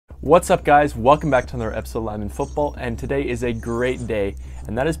What's up, guys? Welcome back to another episode of Live in Football, and today is a great day,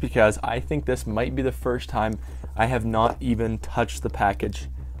 and that is because I think this might be the first time I have not even touched the package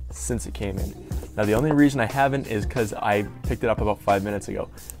since it came in. Now, the only reason I haven't is because I picked it up about 5 minutes ago.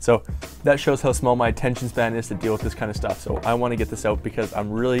 So that shows how small my attention span is to deal with this kind of stuff. So I want to get this out because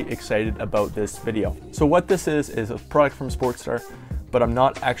I'm really excited about this video. So what this is a product from SportStar, but I'm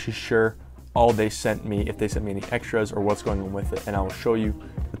not actually sure all they sent me, if they sent me any extras or what's going on with it. And I will show you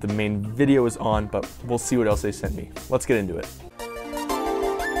what the main video is on, but we'll see what else they sent me. Let's get into it.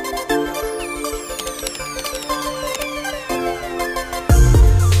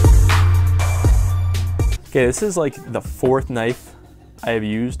 Okay, this is like the fourth knife I have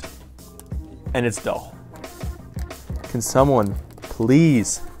used, and it's dull. Can someone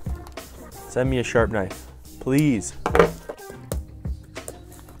please send me a sharp knife? Please.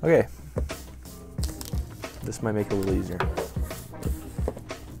 Okay. This might make it a little easier.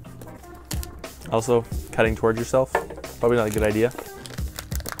 Also, cutting towards yourself, probably not a good idea.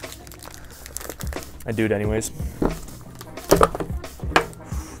 I do it anyways.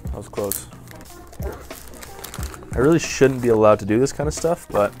 That was close. I really shouldn't be allowed to do this kind of stuff,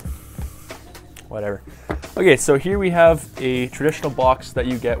 but whatever. Okay, so here we have a traditional box that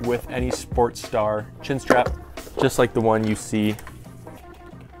you get with any SportStar chin strap, just like the one you see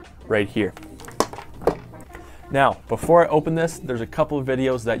right here. Now, before I open this, there's a couple of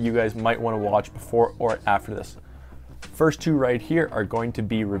videos that you guys might want to watch before or after this. First two right here are going to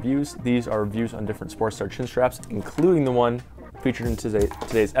be reviews. These are reviews on different SportStar chin straps, including the one featured in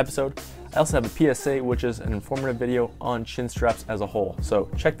today's episode. I also have a PSA, which is an informative video on chin straps as a whole. So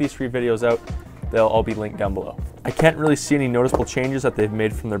check these three videos out. They'll all be linked down below. I can't really see any noticeable changes that they've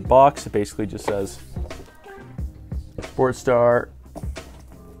made from their box. It basically just says SportStar.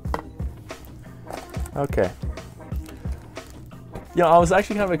 Okay. You know, I was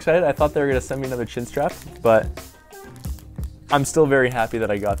actually kind of excited. I thought they were going to send me another chin strap, but I'm still very happy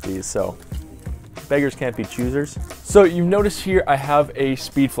that I got these, so beggars can't be choosers. So you notice here I have a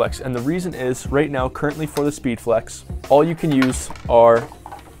Speedflex, and the reason is right now, currently for the Speedflex, all you can use are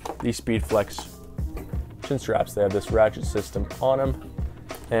these Speedflex chin straps. They have this ratchet system on them,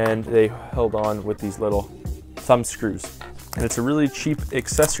 and they held on with these little thumb screws. And it's a really cheap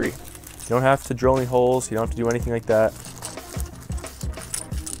accessory. You don't have to drill any holes, you don't have to do anything like that.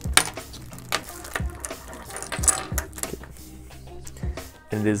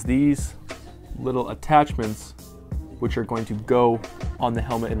 And it is these little attachments which are going to go on the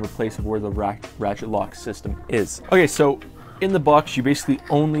helmet in replace of where the ratchet lock system is. Okay, so in the box you basically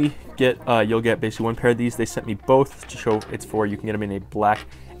only get, you'll get basically one pair of these. They sent me both to show it's for, you can get them in a black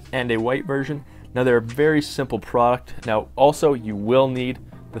and a white version. Now they're a very simple product. Now also you will need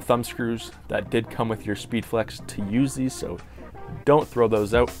the thumb screws that did come with your Speedflex to use these, so don't throw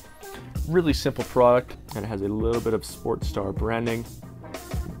those out. Really simple product, and it has a little bit of SportStar branding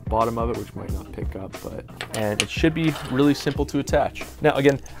bottom of it, which might not pick up, and it should be really simple to attach. Now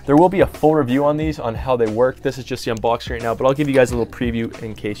again, there will be a full review on these, on how they work. This is just the unboxing right now, but I'll give you guys a little preview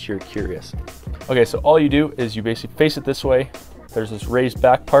in case you're curious. Okay, so all you do is you basically face it this way. There's this raised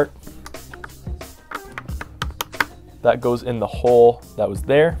back part that goes in the hole that was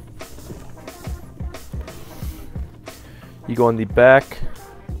there. You go on the back,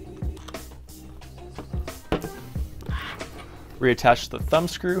 reattach the thumb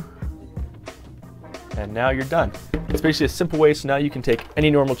screw, and now you're done. It's basically a simple way, so now you can take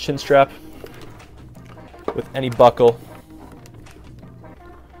any normal chin strap with any buckle.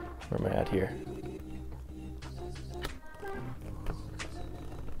 Where am I at here?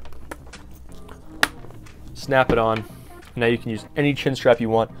 Snap it on. Now you can use any chin strap you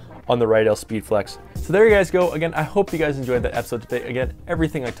want on the Riddell Speedflex. So there you guys go. Again, I hope you guys enjoyed that episode today. Again,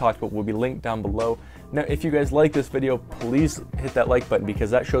 everything I talked about will be linked down below. Now, if you guys like this video, please hit that like button, because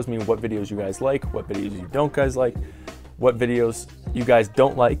that shows me what videos you guys like, what videos you don't guys like, what videos you guys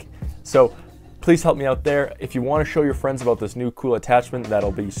don't like. So please help me out there. If you want to show your friends about this new cool attachment,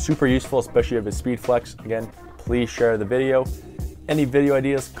 that'll be super useful, especially if it's Speedflex. Again, please share the video. Any video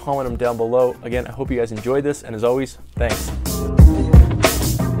ideas, comment them down below. Again, I hope you guys enjoyed this, and as always, thanks.